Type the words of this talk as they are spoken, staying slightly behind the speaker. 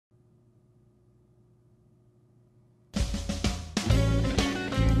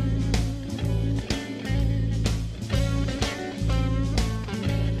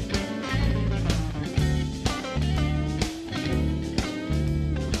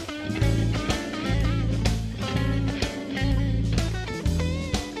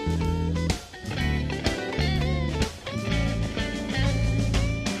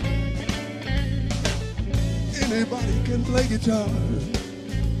can play guitar.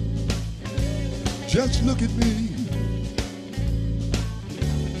 Just look at me.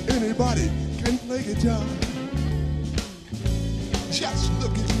 Anybody can play guitar. Just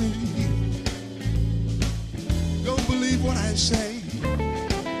look at me. Don't believe what I say.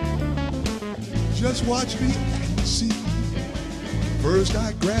 Just watch me and see. First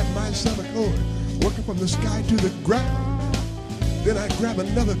I grab myself a chord, working from the sky to the ground. Then I grab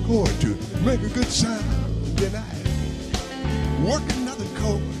another chord to make a good sound. Then I work another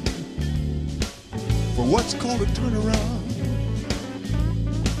chord for what's called a turnaround.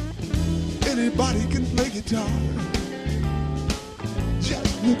 Anybody can play guitar.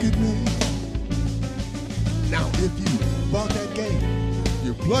 Just look at me. Now if you bought that game,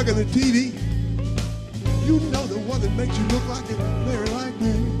 you plug in the TV, you know the one that makes you look like a player like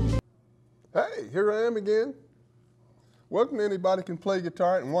me. Hey, here I am again. Welcome to Anybody Can Play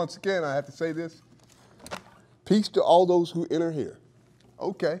Guitar. And once again, I have to say this. Peace to all those who enter here.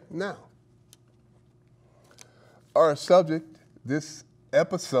 Okay, now. Our subject, this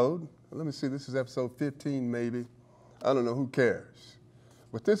episode, let me see, this is episode 15 maybe. I don't know, who cares?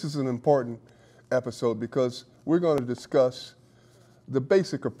 But this is an important episode because we're going to discuss the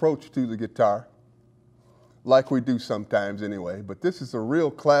basic approach to the guitar, like we do sometimes anyway, but this is a real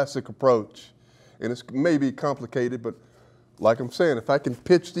classic approach, and it's maybe complicated, but like I'm saying, if I can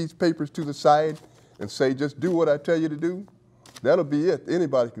pitch these papers to the side and say, just do what I tell you to do, that'll be it.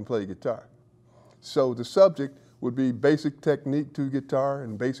 Anybody can play guitar. So the subject would be basic technique to guitar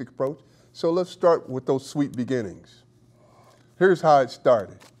and basic approach. So let's start with those sweet beginnings. Here's how it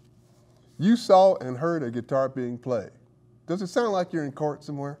started. You saw and heard a guitar being played. Does it sound like you're in court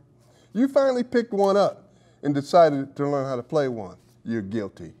somewhere? You finally picked one up and decided to learn how to play one. You're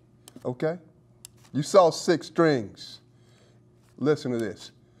guilty, okay? You saw 6 strings. Listen to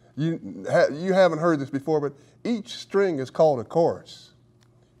this. You haven't heard this before, but each string is called a chorus.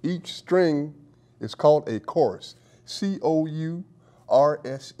 Each string is called a chorus, C-O-U-R-S-E.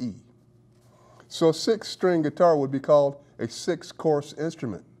 So a 6-string guitar would be called a 6-chorus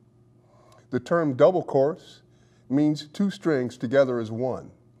instrument. The term double chorus means 2 strings together as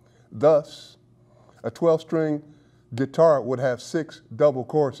one. Thus, a 12-string guitar would have 6 double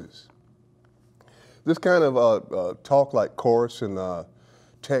choruses. This kind of talk like chorus and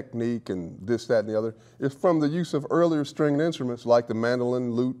technique and this, that, and the other is from the use of earlier stringed instruments like the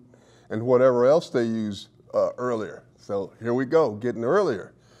mandolin, lute, and whatever else they used earlier. So here we go, getting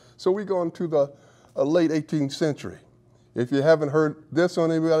earlier. So we go into the late 18th century. If you haven't heard this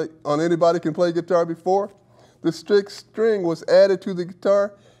on Anybody Can Play Guitar before, the 6th string was added to the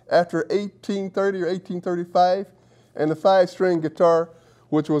guitar after 1830 or 1835, and the 5-string guitar,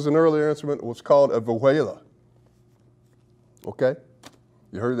 which was an earlier instrument, was called a vihuela. Okay?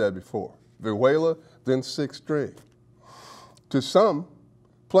 You heard that before. Vihuela, then 6-string. To some,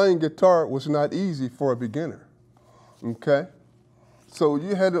 playing guitar was not easy for a beginner. Okay? So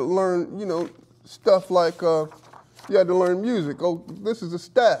you had to learn, you know, stuff like, you had to learn music. Oh, this is a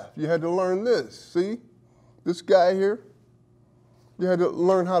staff. You had to learn this. See? This guy here. You had to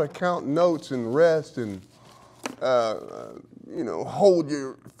learn how to count notes and rest and, you know, hold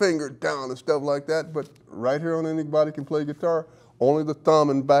your finger down and stuff like that. But right here on Anybody Can Play Guitar, only the thumb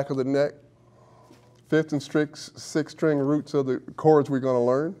and back of the neck, 5th and 6th-string roots of the chords we're going to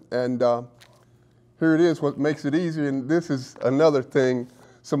learn. And here it is, what makes it easier. And this is another thing.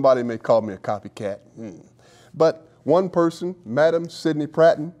 Somebody may call me a copycat. But one person, Madame Sydney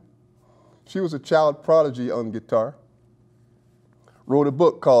Pratten, she was a child prodigy on guitar, wrote a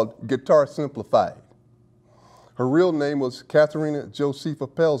book called Guitar Simplified. Her real name was Katharina Josepha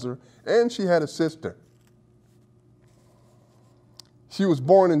Pelzer, and she had a sister. She was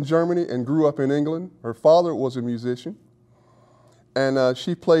born in Germany and grew up in England. Her father was a musician, and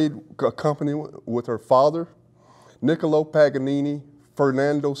she played accompaniment with her father, Niccolo Paganini,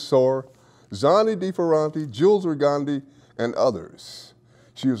 Fernando Sor, Zanni di Ferranti, Jules Regandi, and others.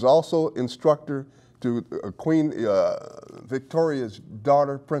 She was also instructor to Queen Victoria's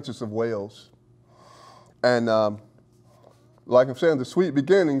daughter, Princess of Wales. And like I'm saying, the sweet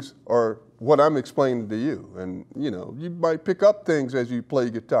beginnings are what I'm explaining to you. And you know, you might pick up things as you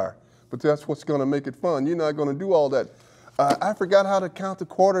play guitar, but that's what's gonna make it fun. You're not gonna do all that. I forgot how to count the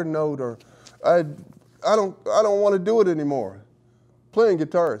quarter note, or I don't wanna do it anymore. Playing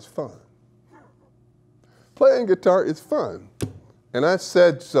guitar is fun. Playing guitar is fun. And I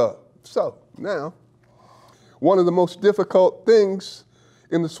said so. So now, one of the most difficult things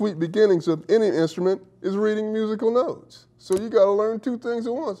in the sweet beginnings of any instrument is reading musical notes. So you got to learn 2 things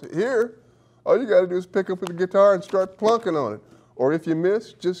at once. Here, all you got to do is pick up the guitar and start plunking on it. Or if you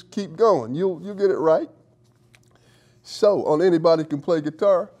miss, just keep going. You'll get it right. So on Anybody Can Play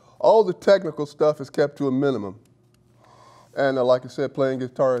Guitar, all the technical stuff is kept to a minimum. And like I said, playing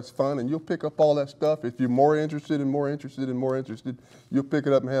guitar is fun, and you'll pick up all that stuff. If you're more interested and more interested and more interested, you'll pick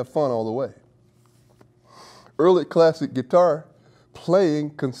it up and have fun all the way. Early classic guitar playing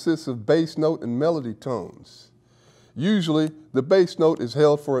consists of bass note and melody tones. Usually, the bass note is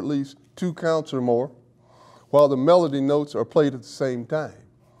held for at least 2 counts or more, while the melody notes are played at the same time.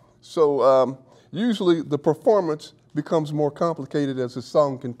 So usually, the performance becomes more complicated as the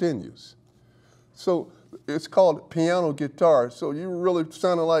song continues. So it's called piano guitar. So you really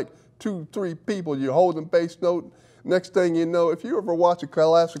sounding like 2, 3 people. You're holding bass note. Next thing you know, if you ever watch a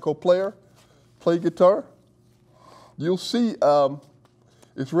classical player play guitar, you'll see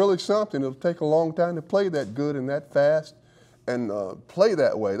it's really something. It'll take a long time to play that good and that fast and play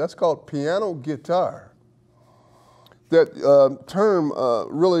that way. That's called piano guitar. That term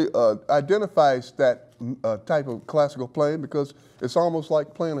really identifies that type of classical playing because it's almost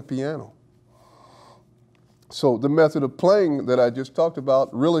like playing a piano. So the method of playing that I just talked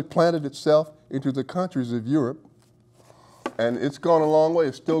about really planted itself into the countries of Europe, and it's gone a long way.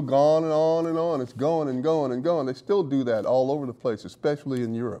 It's still gone and on and on. It's going and going and going. They still do that all over the place, especially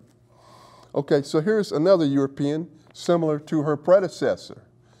in Europe. Okay, so here's another European similar to her predecessor,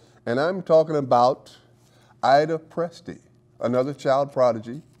 and I'm talking about Ida Presti, another child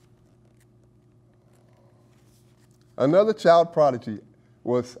prodigy. Another child prodigy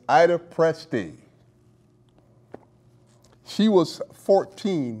was Ida Presti. She was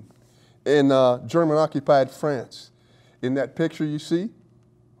 14 in German-occupied France. In that picture you see,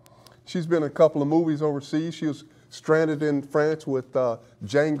 she's been in a couple of movies overseas. She was stranded in France with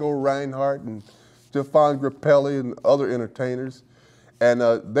Django Reinhardt and Stéphane Grappelli and other entertainers. And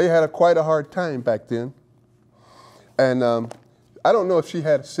they had quite a hard time back then. And I don't know if she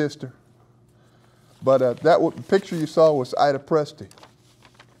had a sister, but the picture you saw was Ida Presti.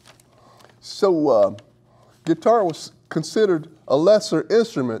 So guitar was considered a lesser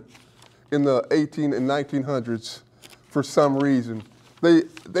instrument in the 18 and 1900s for some reason.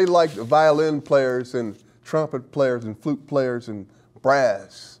 They liked violin players and trumpet players and flute players and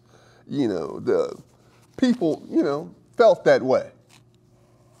brass. You know, the people, you know, felt that way.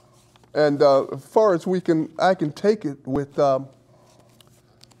 And as far as I can take it with Ida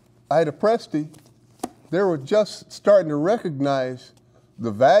Presti, they were just starting to recognize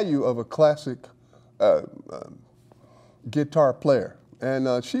the value of a classic guitar player.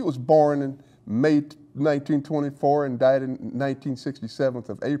 And she was born in May 1924 and died in 1967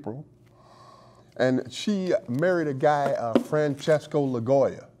 of April. And she married a guy, Francesco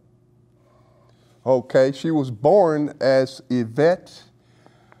Lagoya. Okay, she was born as Yvette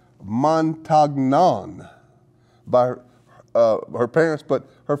Montagnon by her parents, but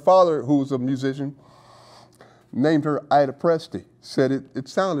her father, who was a musician, named her Ida Presti, said it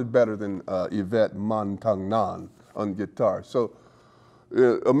sounded better than Yvette Montagnon on guitar. So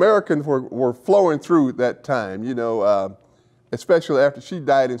Americans were flowing through that time, you know, especially after she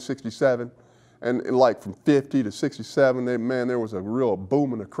died in 67. And like from 50 to 67, there was a real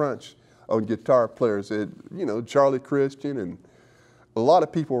boom and a crunch on guitar players. You know, Charlie Christian and a lot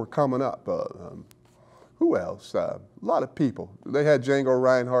of people were coming up. Who else? A lot of people. They had Django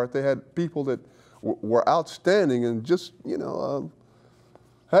Reinhardt. They had people that were outstanding and just, you know,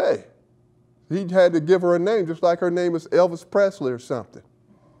 hey, he had to give her a name just like her name is Elvis Presley or something.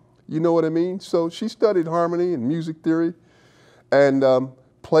 You know what I mean? So she studied harmony and music theory and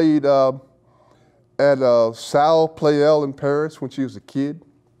played at Salle Pleyel in Paris when she was a kid.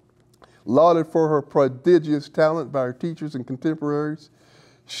 Lauded for her prodigious talent by her teachers and contemporaries,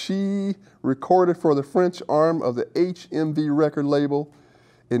 she recorded for the French arm of the HMV record label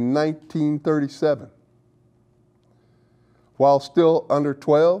in 1937. While still under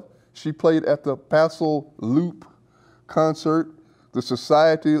 12, she played at the Passel Loop concert, the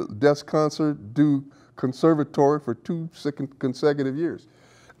Société des Concerts du Conservatoire for 2 consecutive years.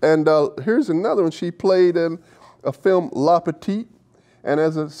 And here's another one. She played in a film La Petite, and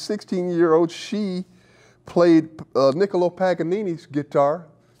as a 16-year-old, she played Niccolo Paganini's guitar.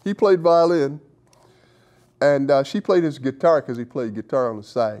 He played violin, and she played his guitar because he played guitar on the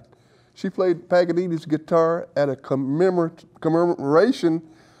side. She played Paganini's guitar at a commemoration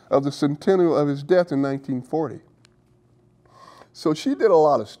of the centennial of his death in 1940. So she did a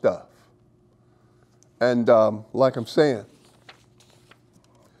lot of stuff. And like I'm saying,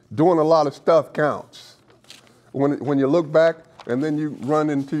 doing a lot of stuff counts. When you look back and then you run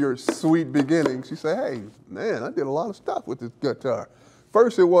into your sweet beginnings, you say, hey, man, I did a lot of stuff with this guitar.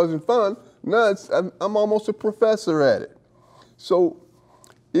 First it wasn't fun, now I'm almost a professor at it. So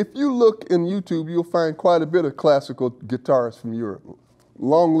If you look in YouTube, you'll find quite a bit of classical guitarists from Europe.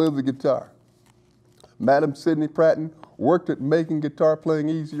 Long live the guitar. Madame Sydney Pratten worked at making guitar playing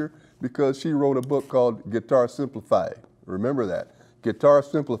easier because she wrote a book called Guitar Simplified. Remember that, Guitar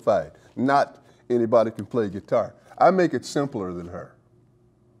Simplified. Not anybody can play guitar. I make it simpler than her.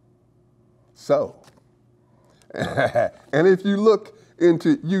 So, and if you look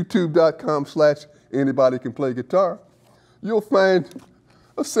into youtube.com/anybodycanplayguitar, you'll find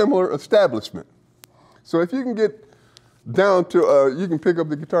a similar establishment. So if you can get down to, you can pick up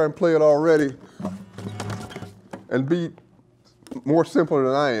the guitar and play it already and be more simpler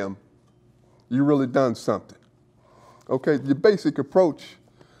than I am, you really done something. Okay, the basic approach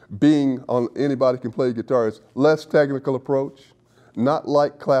being on Anybody Can Play Guitar is less technical approach, not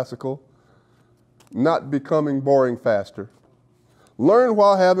like classical, not becoming boring faster. Learn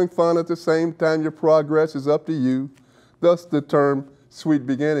while having fun at the same time. Your progress is up to you, thus the term sweet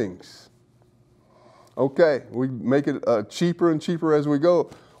beginnings. Okay, we make it cheaper and cheaper as we go.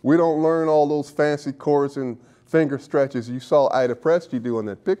 We don't learn all those fancy chords and finger stretches you saw Ida Presti do in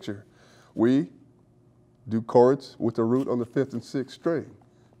that picture. We do chords with the root on the 5th and 6th string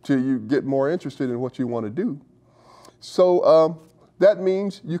till you get more interested in what you want to do. So that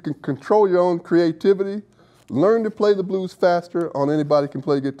means you can control your own creativity, learn to play the blues faster on Anybody Can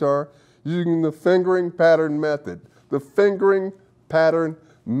Play Guitar using the fingering pattern method. The fingering pattern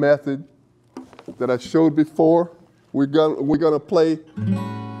method that I showed before. We're gonna play,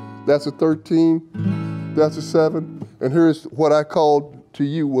 that's a 13, that's a 7, and here's what I called to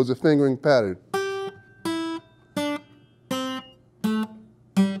you was a fingering pattern.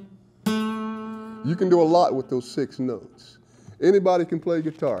 You can do a lot with those 6 notes. Anybody can play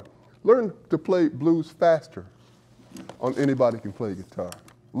guitar. Learn to play blues faster on Anybody Can Play Guitar.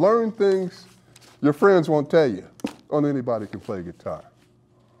 Learn things your friends won't tell you on Anybody Can Play Guitar.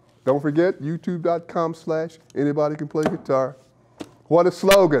 Don't forget, youtube.com/anybodycanplayguitar. What a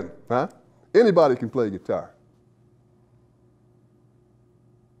slogan, huh? Anybody can play guitar.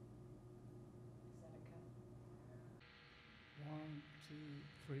 One, two,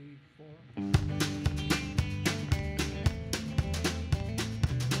 three, four.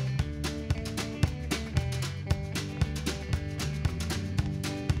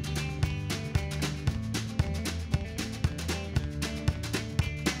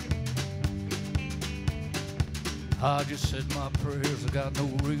 I just said my prayers, I got no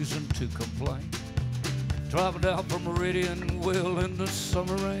reason to complain. Driving down from Meridian, well in the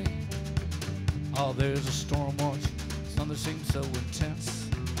summer rain. Oh, there's a storm watching, sun that seems so intense.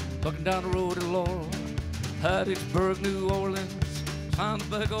 Looking down the road at Laurel, Hattiesburg, New Orleans. Signed a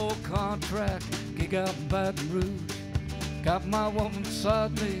big old contract, gig out in Baton Rouge. Got my woman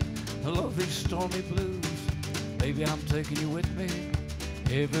beside me, I love these stormy blues. Baby, I'm taking you with me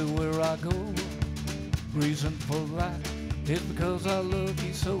everywhere I go. Reason for that is because I love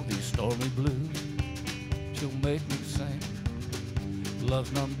you so. These stormy blues, she'll make me sing.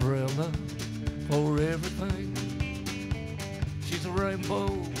 Love's an umbrella for everything. She's a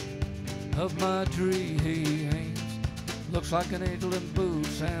rainbow of my dreams. Looks like an angel in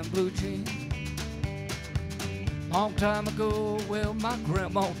boots and blue jeans. Long time ago, well, my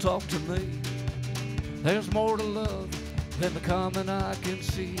grandma talked to me. There's more to love than the common eye can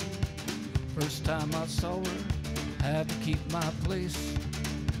see. First time I saw her, had to keep my place,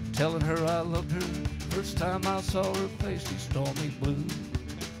 telling her I loved her. First time I saw her face, these stormy blues,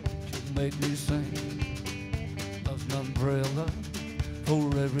 she made me sing. Love's an umbrella for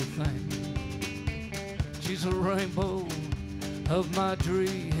everything. She's a rainbow of my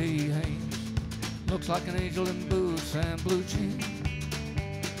dreams. Looks like an angel in boots and blue jeans.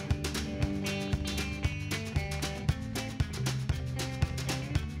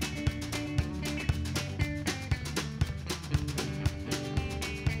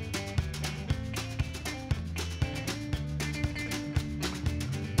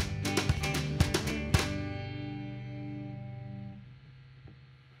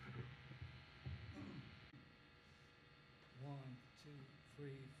 One, two,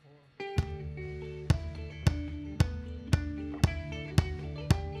 three, four.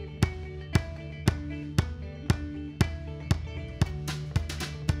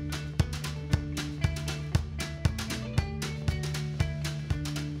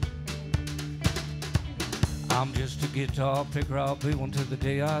 I'm just a guitar picker, I'll be one till the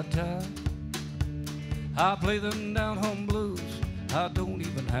day I die. I play them down-home blues, I don't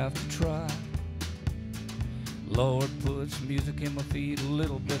even have to try. Lord puts music in my feet, a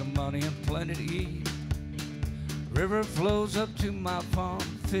little bit of money and plenty to eat. River flows up to my farm,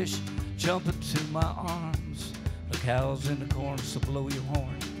 fish jump into my arms. The cows in the corn, so blow your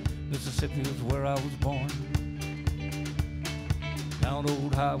horn. Mississippi was where I was born. Down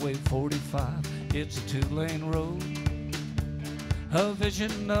old Highway 45, it's a two-lane road. A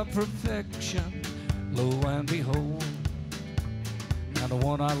vision of perfection, lo and behold. And the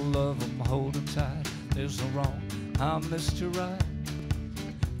one I love, I'm holding tight. There's no wrong, I'm Mr. Right.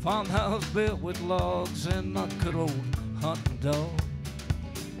 Farmhouse built with logs and my good old hunting dog.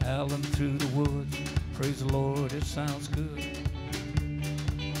 Howling through the woods, praise the Lord, it sounds good.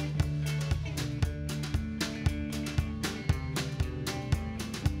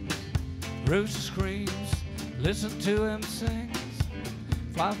 Rooster screams, listen to him sing.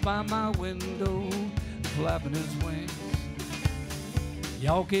 Flies by my window, flapping his wings.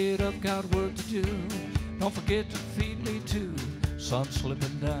 Y'all get up, got work to do. Don't forget to feed me too. Sun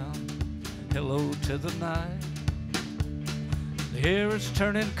slipping down, hello to the night. The air is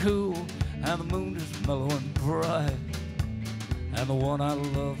turning cool, and the moon is mellow and bright. And the one I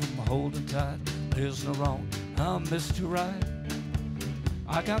love, I'm holding tight. There's no wrong, I'm Mr. Right.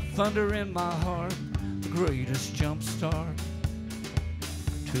 I got thunder in my heart, the greatest jump start.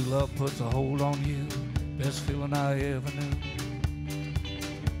 True love puts a hold on you, best feeling I ever knew.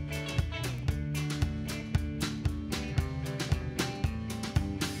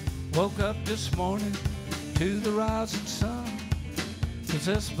 Woke up this morning to the rising sun,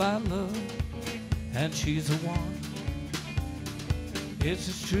 possessed by love, and she's the one. It's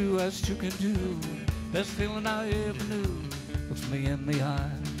as true as you can do, best feeling I ever knew. Looks me in the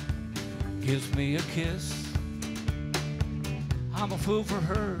eye, gives me a kiss. I'm a fool for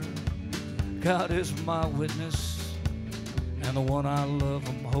her, God is my witness. And the one I love,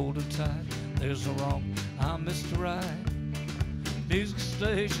 I'm holding tight. There's no wrong, I'm Mr. Right. Music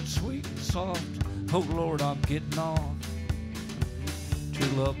station, sweet and soft. Oh Lord, I'm getting off.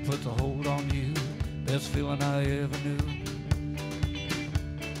 True love puts a hold on you, best feeling I ever knew.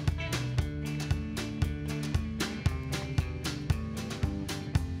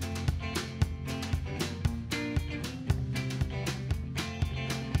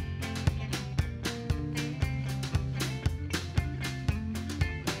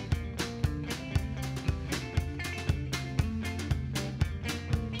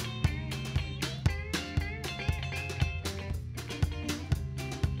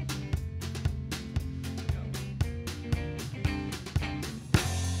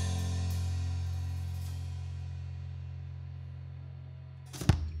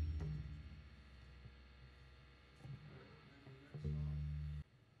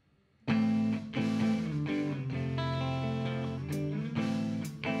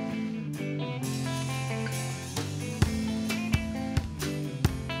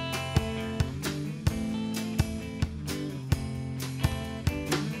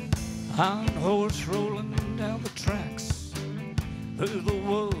 On a horse rolling down the tracks, through the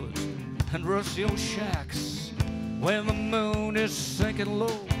woods and rusty old shacks, when the moon is sinking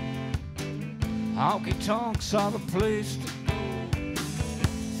low, honky-tonks are the place to go.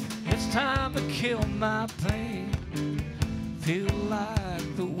 It's time to kill my pain, feel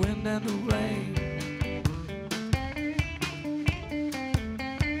like the wind and the rain.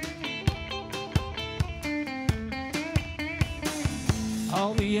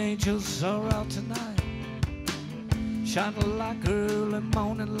 All the angels are out tonight, shining like early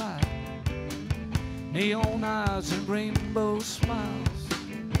morning light. Neon eyes and rainbow smiles,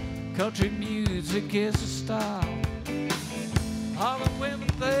 country music is a style. All the women,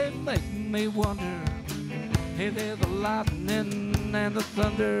 they make me wonder, hey, they're the lightning and the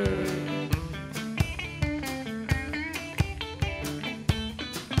thunder.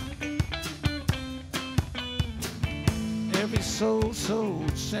 Every soul so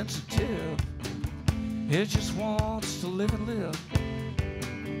sensitive, it just wants to live and live.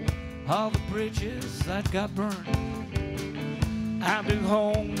 All the bridges that got burned, I do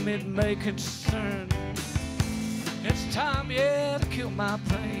home it may concern. It's time, yeah, to kill my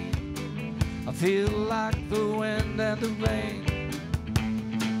pain. I feel like the wind and the rain.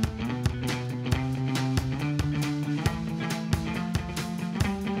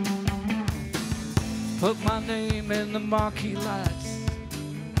 Put my name in the marquee lights,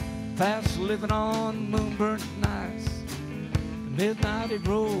 fast living on moonburnt nights. Midnight it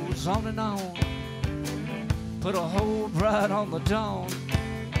rolls on and on, put a hold right on the dawn.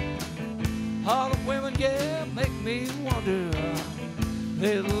 All the women, yeah, make me wonder,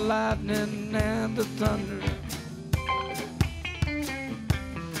 they're the lightning and the thunder.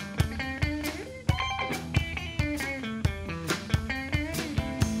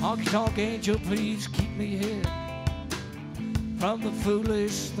 Honky-tonk angel, please keep me hid from the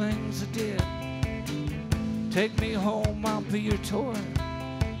foolish things I did. Take me home, I'll be your toy.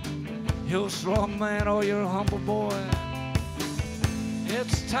 you're a strong man or you're a humble boy.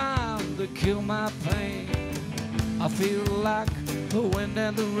 It's time to kill my pain. I feel like the wind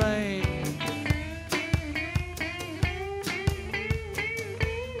and the rain.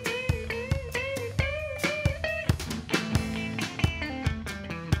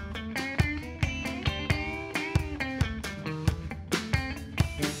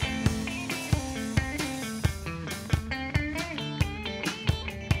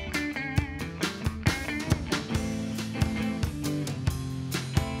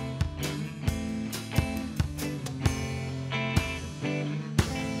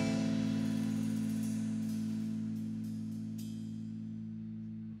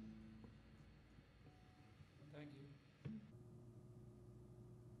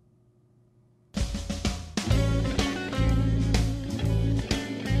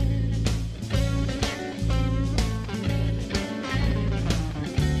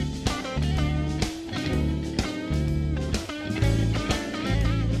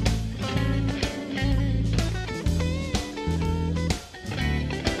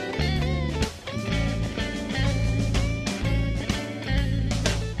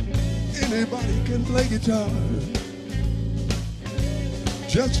 Anybody can play guitar.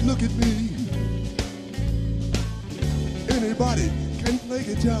 Just look at me. Anybody can play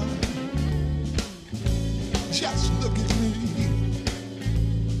guitar. Just look at me.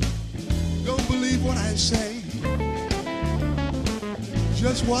 Don't believe what I say.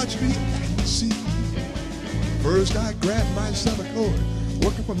 Just watch me and see. First I grab myself a chord,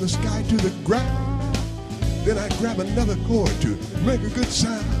 working from the sky to the ground. Then I grab another chord to make a good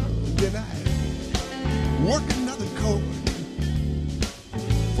sound. Then I work another chord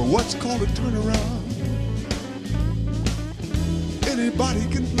for what's called a turnaround. Anybody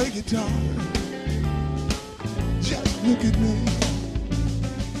can play guitar. Just look at me.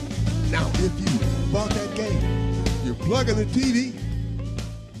 Now if you bought that game, you plug in the TV,